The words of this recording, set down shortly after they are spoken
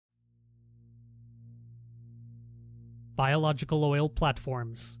Biological Oil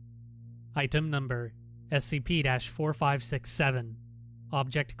Platforms. Item Number: SCP-4567.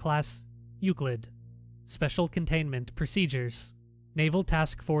 Object Class: Euclid. Special Containment Procedures. Naval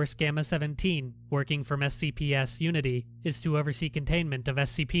Task Force Gamma-17, working from SCPS Unity, is to oversee containment of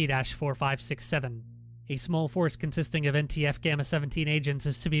SCP-4567. A small force consisting of NTF Gamma-17 agents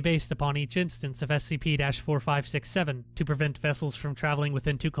is to be based upon each instance of SCP-4567 to prevent vessels from traveling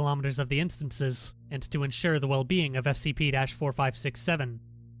within 2 kilometers of the instances, and to ensure the well-being of SCP-4567.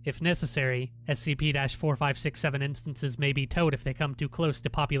 If necessary, SCP-4567 instances may be towed if they come too close to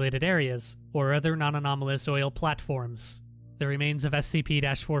populated areas, or other non-anomalous oil platforms. The remains of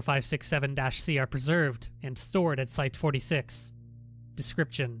SCP-4567-C are preserved and stored at Site-46.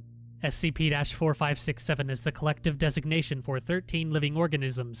 Description: SCP-4567 is the collective designation for 13 living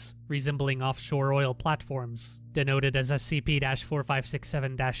organisms resembling offshore oil platforms, denoted as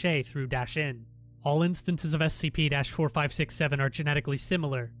SCP-4567-A through -N. All instances of SCP-4567 are genetically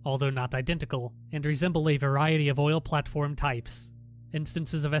similar, although not identical, and resemble a variety of oil platform types.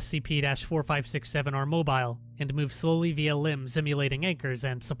 Instances of SCP-4567 are mobile, and move slowly via limbs emulating anchors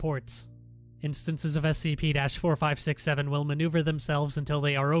and supports. Instances of SCP-4567 will maneuver themselves until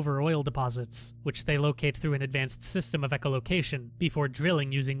they are over oil deposits, which they locate through an advanced system of echolocation, before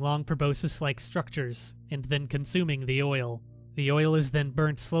drilling using long proboscis-like structures, and then consuming the oil. The oil is then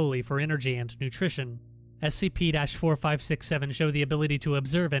burnt slowly for energy and nutrition. SCP-4567 show the ability to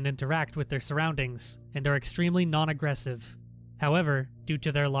observe and interact with their surroundings, and are extremely non-aggressive. However, due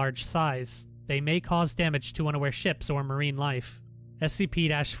to their large size, they may cause damage to unaware ships or marine life.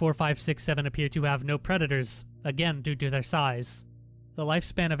 SCP-4567 appear to have no predators, again due to their size. The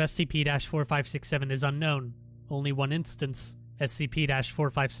lifespan of SCP-4567 is unknown. Only one instance,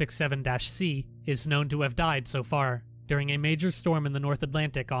 SCP-4567-C, is known to have died so far, during a major storm in the North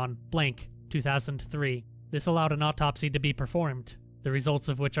Atlantic on blank 2003. This allowed an autopsy to be performed, the results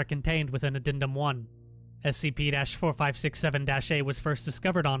of which are contained within Addendum 1. SCP-4567-A was first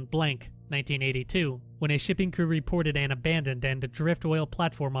discovered on blank 1982, when a shipping crew reported an abandoned and adrift oil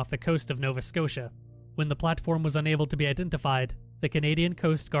platform off the coast of Nova Scotia. When the platform was unable to be identified, the Canadian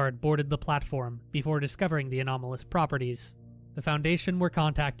Coast Guard boarded the platform before discovering the anomalous properties. The Foundation were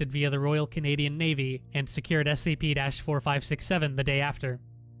contacted via the Royal Canadian Navy and secured SCP-4567 the day after.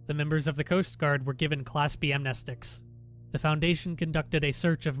 The members of the Coast Guard were given Class B amnestics. The Foundation conducted a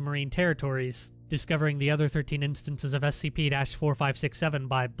search of marine territories, discovering the other 13 instances of SCP-4567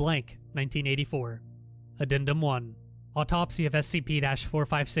 by blank 1984. Addendum 1. Autopsy of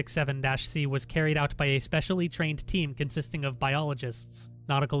SCP-4567-C was carried out by a specially trained team consisting of biologists,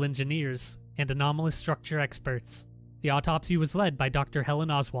 nautical engineers, and anomalous structure experts. The autopsy was led by Dr.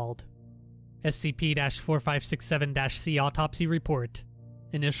 Helen Oswald. SCP-4567-C Autopsy Report.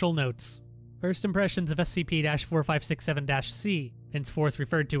 Initial Notes. First impressions of SCP-4567-C, henceforth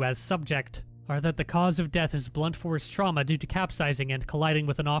referred to as Subject, are that the cause of death is blunt force trauma due to capsizing and colliding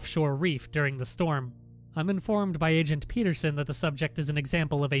with an offshore reef during the storm. I'm informed by Agent Peterson that the subject is an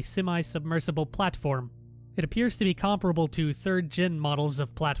example of a semi-submersible platform. It appears to be comparable to 3rd-gen models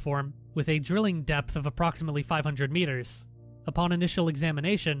of platform, with a drilling depth of approximately 500 meters. Upon initial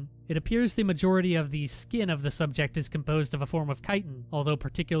examination, it appears the majority of the skin of the subject is composed of a form of chitin, although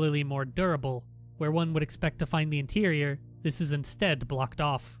particularly more durable. Where one would expect to find the interior, this is instead blocked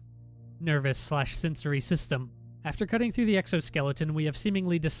off. Nervous/sensory system. After cutting through the exoskeleton, we have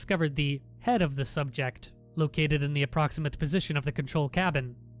seemingly discovered the head of the subject, located in the approximate position of the control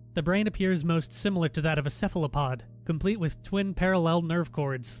cabin. The brain appears most similar to that of a cephalopod, complete with twin parallel nerve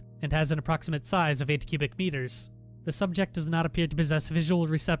cords, and has an approximate size of 8 cubic meters. The subject does not appear to possess visual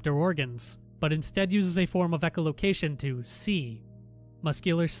receptor organs, but instead uses a form of echolocation to see.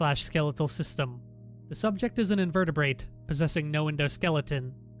 Muscular/skeletal system. The subject is an invertebrate, possessing no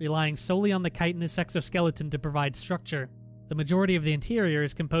endoskeleton, relying solely on the chitinous exoskeleton to provide structure. The majority of the interior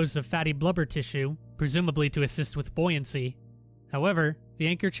is composed of fatty blubber tissue, presumably to assist with buoyancy. However, the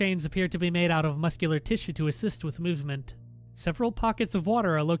anchor chains appear to be made out of muscular tissue to assist with movement. Several pockets of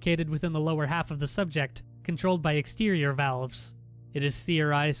water are located within the lower half of the subject, controlled by exterior valves. It is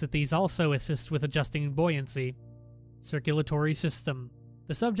theorized that these also assist with adjusting buoyancy. Circulatory system.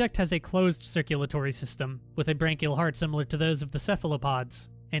 The subject has a closed circulatory system, with a branchial heart similar to those of the cephalopods,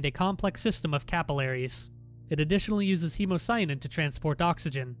 and a complex system of capillaries. It additionally uses hemocyanin to transport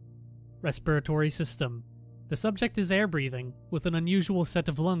oxygen. Respiratory system. The subject is air-breathing, with an unusual set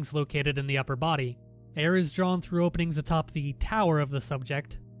of lungs located in the upper body. Air is drawn through openings atop the tower of the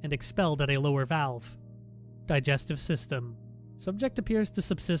subject, and expelled at a lower valve. Digestive system. Subject appears to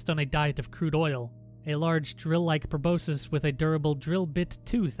subsist on a diet of crude oil. A large drill-like proboscis with a durable drill bit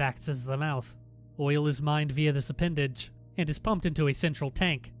tooth acts as the mouth. Oil is mined via this appendage, and is pumped into a central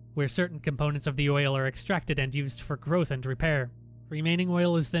tank, where certain components of the oil are extracted and used for growth and repair. Remaining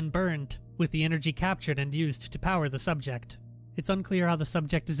oil is then burned, with the energy captured and used to power the subject. It's unclear how the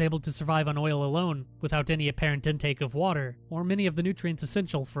subject is able to survive on oil alone, without any apparent intake of water, or many of the nutrients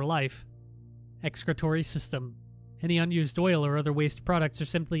essential for life. Excretory system. Any unused oil or other waste products are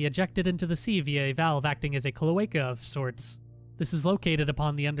simply ejected into the sea via a valve acting as a cloaca of sorts. This is located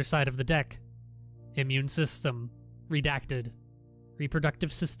upon the underside of the deck. Immune system. Redacted.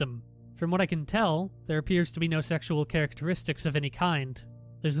 Reproductive system. From what I can tell, there appears to be no sexual characteristics of any kind.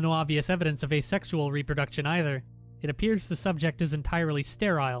 There's no obvious evidence of asexual reproduction either. It appears the subject is entirely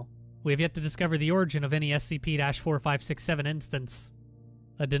sterile. We have yet to discover the origin of any SCP-4567 instance.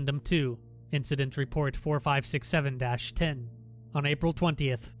 Addendum 2. Incident Report 4567-10. On April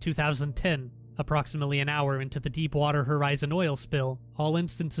 20th, 2010, approximately an hour into the Deepwater Horizon oil spill, all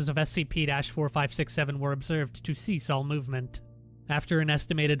instances of SCP-4567 were observed to cease all movement. After an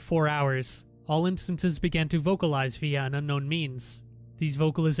estimated 4 hours, all instances began to vocalize via an unknown means. These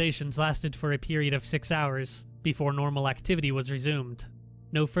vocalizations lasted for a period of 6 hours, before normal activity was resumed.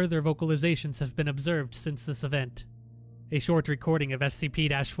 No further vocalizations have been observed since this event. A short recording of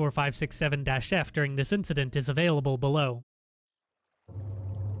SCP-4567-F during this incident is available below.